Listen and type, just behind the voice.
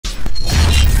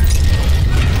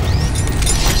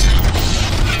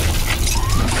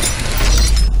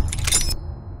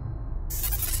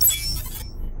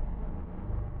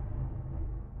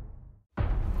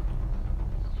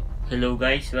Hello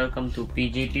guys, welcome to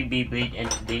PJP Beyblade,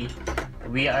 and today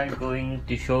we are going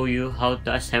to show you how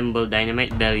to assemble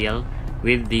Dynamite Belial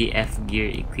with the F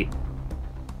gear equipped.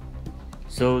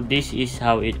 So this is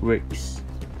how it works.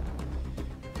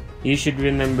 You should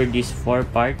remember these 4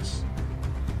 parts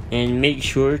and make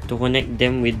sure to connect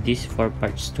them with these 4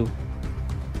 parts too.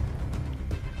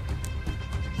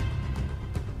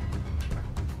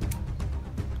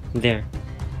 There.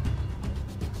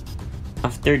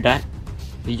 After that,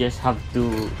 you just have to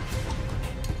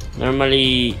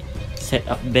normally set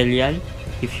up Belial.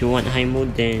 If you want high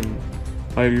mode then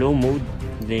or low mode,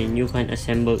 then you can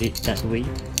assemble it that way.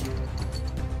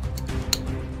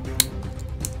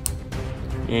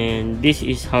 And this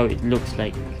is how it looks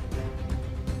like.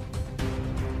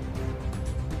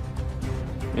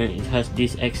 And it has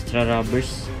these extra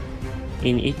rubbers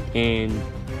in it, and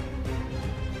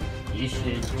you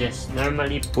should just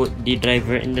normally put the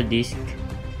driver in the disc,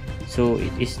 so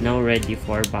it is now ready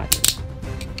for battle.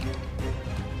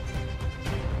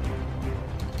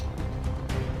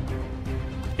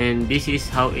 And this is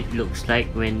how it looks like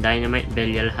when Dynamite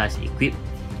Belial has equipped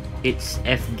its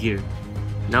F gear.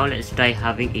 Now let's try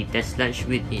having a test launch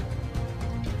with it.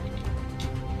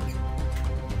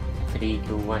 3,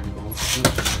 2, 1, go.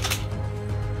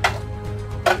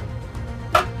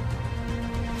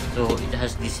 So it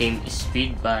has the same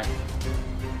speed, but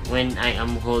when I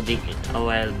am holding it a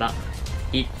while back,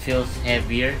 it feels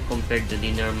heavier compared to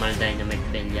the normal Dynamite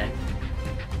Belial.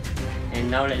 And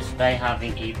now let's try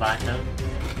having a battle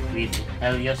with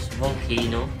Helios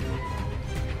Volcano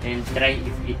and try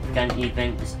if it can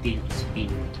even still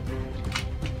spin.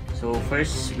 So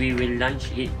first we will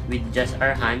launch it with just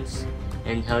our hands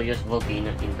and Helios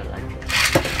Volcano in the launcher.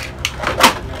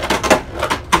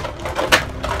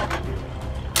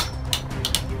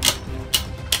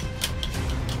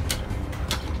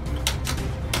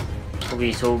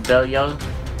 Okay, so Belial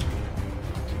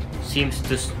seems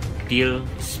to still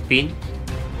spin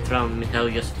from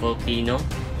Helios Volcano,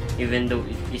 even though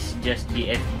it is just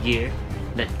the F gear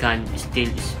that can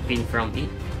still spin from it.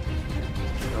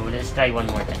 So let's try one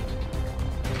more time.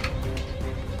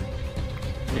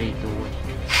 3, 2, 1.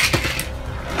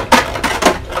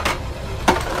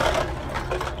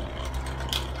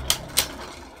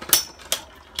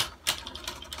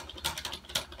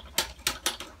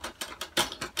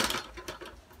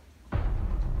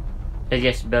 I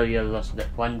guess Belial lost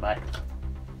that one, but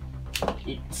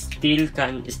it still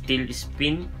can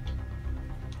spin,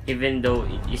 even though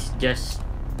it is just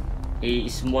a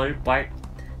small part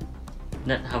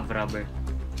not have rubber.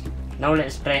 Now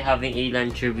let's try having a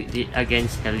launcher with it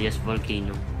against Helios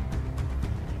Volcano.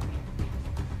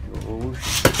 Oh.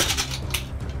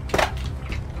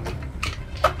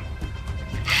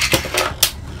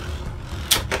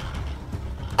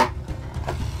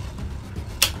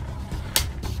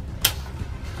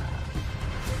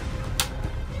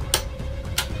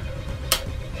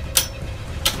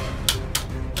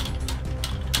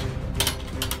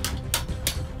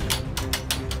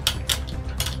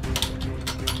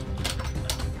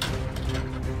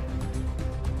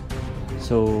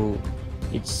 So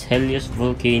it's Helios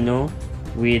Volcano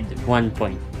with 1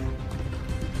 point.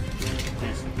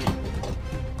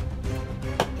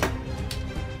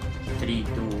 3,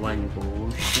 2, 1, go.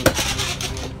 Shoot.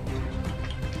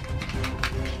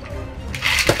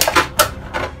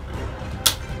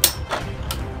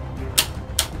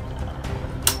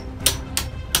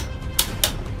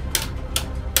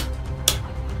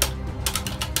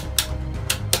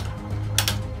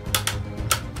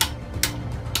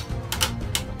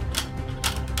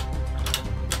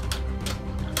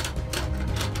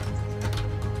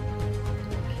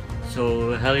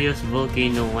 So Helios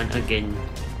Volcano won again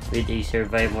with a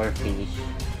survivor finish.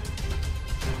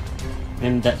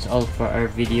 And that's all for our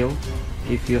video.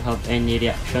 If you have any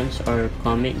reactions or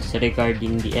comments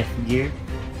regarding the F gear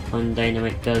on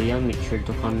Dynamite Belial, make sure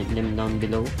to comment them down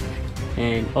below.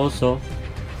 And also,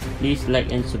 please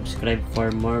like and subscribe for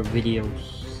more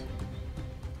videos.